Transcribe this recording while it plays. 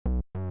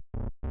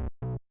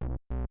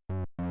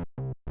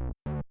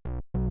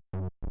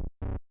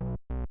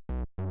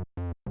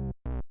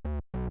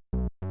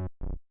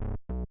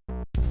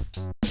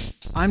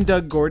I'm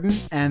Doug Gordon,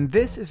 and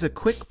this is a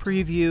quick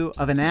preview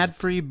of an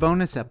ad-free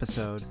bonus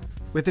episode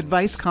with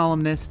advice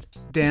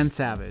columnist Dan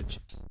Savage.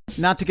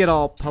 Not to get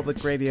all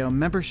public radio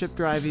membership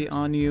drivey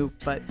on you,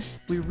 but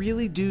we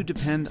really do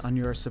depend on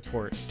your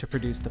support to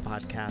produce the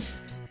podcast.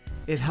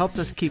 It helps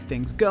us keep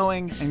things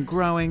going and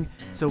growing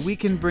so we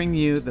can bring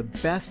you the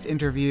best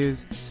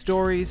interviews,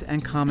 stories,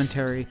 and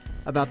commentary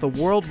about the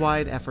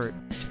worldwide effort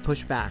to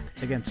push back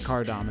against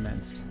car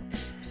dominance.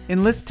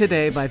 Enlist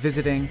today by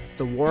visiting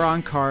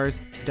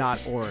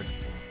theworoncars.org.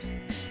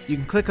 You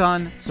can click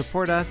on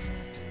Support Us,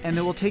 and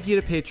it will take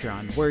you to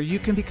Patreon, where you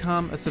can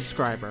become a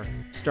subscriber,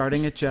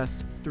 starting at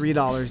just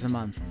 $3 a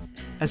month.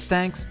 As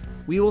thanks,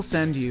 we will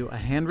send you a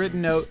handwritten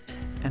note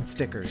and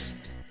stickers.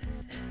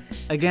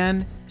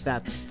 Again,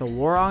 that's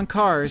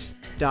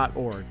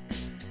theworoncars.org.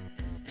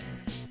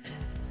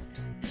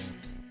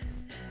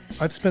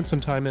 I've spent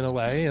some time in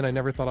LA, and I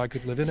never thought I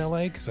could live in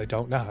LA because I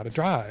don't know how to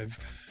drive.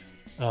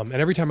 And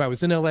every time I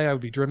was in LA, I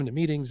would be driven to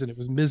meetings, and it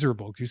was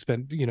miserable because you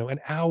spend, an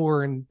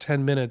hour and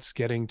 10 minutes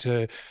getting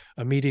to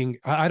a meeting.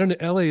 I don't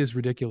know. LA is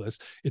ridiculous.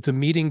 It's a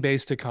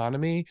meeting-based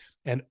economy,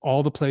 and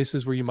all the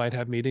places where you might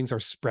have meetings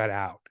are spread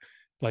out.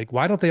 Like,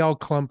 why don't they all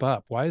clump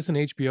up? Why isn't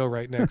HBO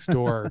right next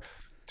door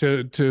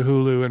to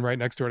Hulu and right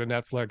next door to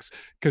Netflix?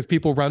 Because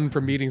people run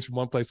from meetings from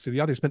one place to the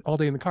other, spend all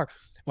day in the car.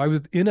 Well, I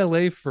was in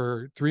LA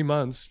for 3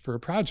 months for a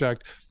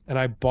project, and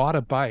I bought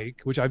a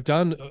bike, which I've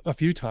done a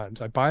few times.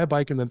 I buy a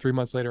bike, and then 3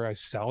 months later I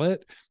sell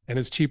it, and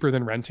it's cheaper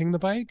than renting the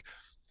bike.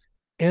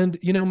 And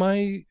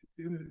my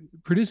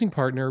producing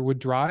partner would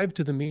drive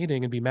to the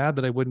meeting and be mad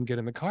that I wouldn't get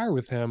in the car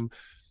with him,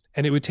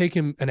 and it would take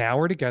him an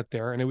hour to get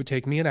there, and it would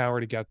take me an hour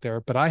to get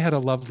there, but I had a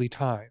lovely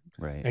time.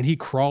 Right. And he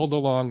crawled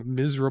along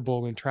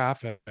miserable in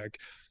traffic,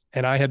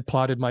 and I had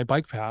plotted my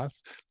bike path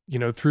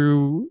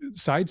through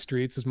side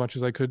streets as much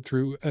as I could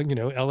through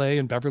LA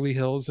and Beverly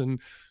Hills and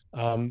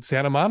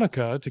Santa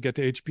Monica to get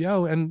to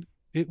HBO, and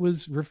it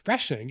was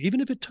refreshing,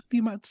 even if it took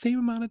the same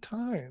amount of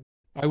time.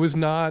 I was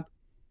not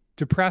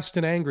depressed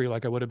and angry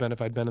like I would have been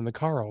if I'd been in the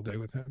car all day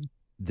with him.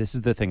 This is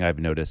the thing I've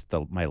noticed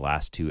my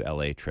last 2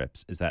 LA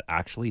trips is that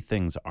actually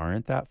things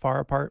aren't that far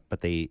apart,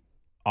 but they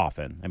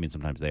often,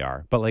 sometimes they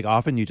are, but like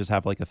often you just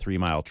have like a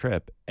 3-mile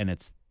trip, and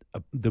it's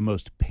the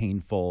most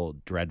painful,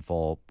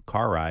 dreadful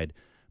car ride.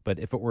 But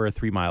if it were a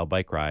 3-mile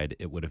bike ride,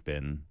 it would have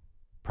been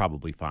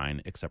probably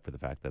fine, except for the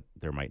fact that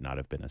there might not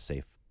have been a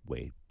safe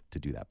way to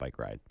do that bike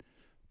ride.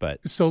 But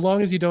so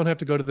long as you don't have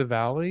to go to the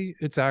valley,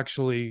 it's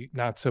actually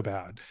not so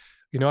bad.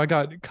 I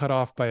got cut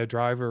off by a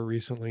driver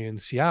recently in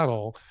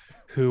Seattle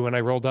who, when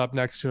I rolled up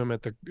next to him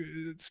at the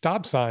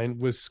stop sign,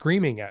 was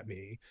screaming at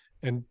me,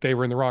 and they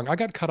were in the wrong. I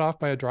got cut off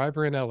by a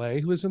driver in LA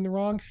who was in the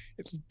wrong.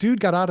 Dude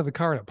got out of the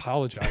car and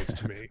apologized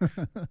to me,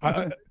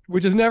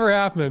 which has never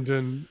happened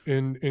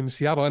in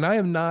Seattle.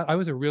 And I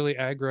was a really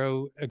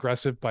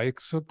aggressive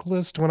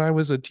bicyclist when I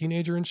was a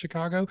teenager in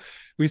Chicago.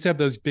 We used to have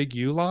those big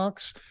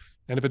U-locks.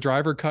 And if a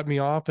driver cut me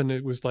off and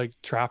it was like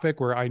traffic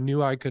where I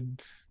knew I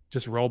could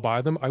just roll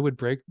by them, I would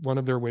break one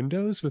of their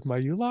windows with my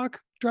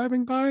U-lock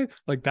driving by.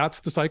 Like, that's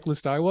the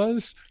cyclist I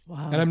was.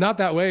 Wow. And I'm not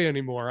that way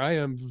anymore. I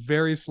am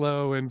very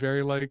slow and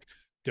very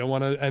don't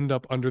want to end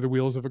up under the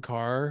wheels of a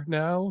car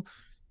now.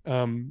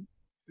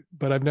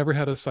 But I've never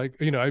had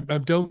I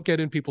don't get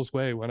in people's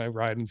way when I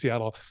ride in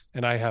Seattle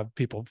and I have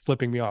people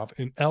flipping me off.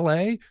 In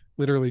LA,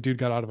 literally dude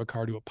got out of a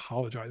car to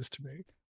apologize to me.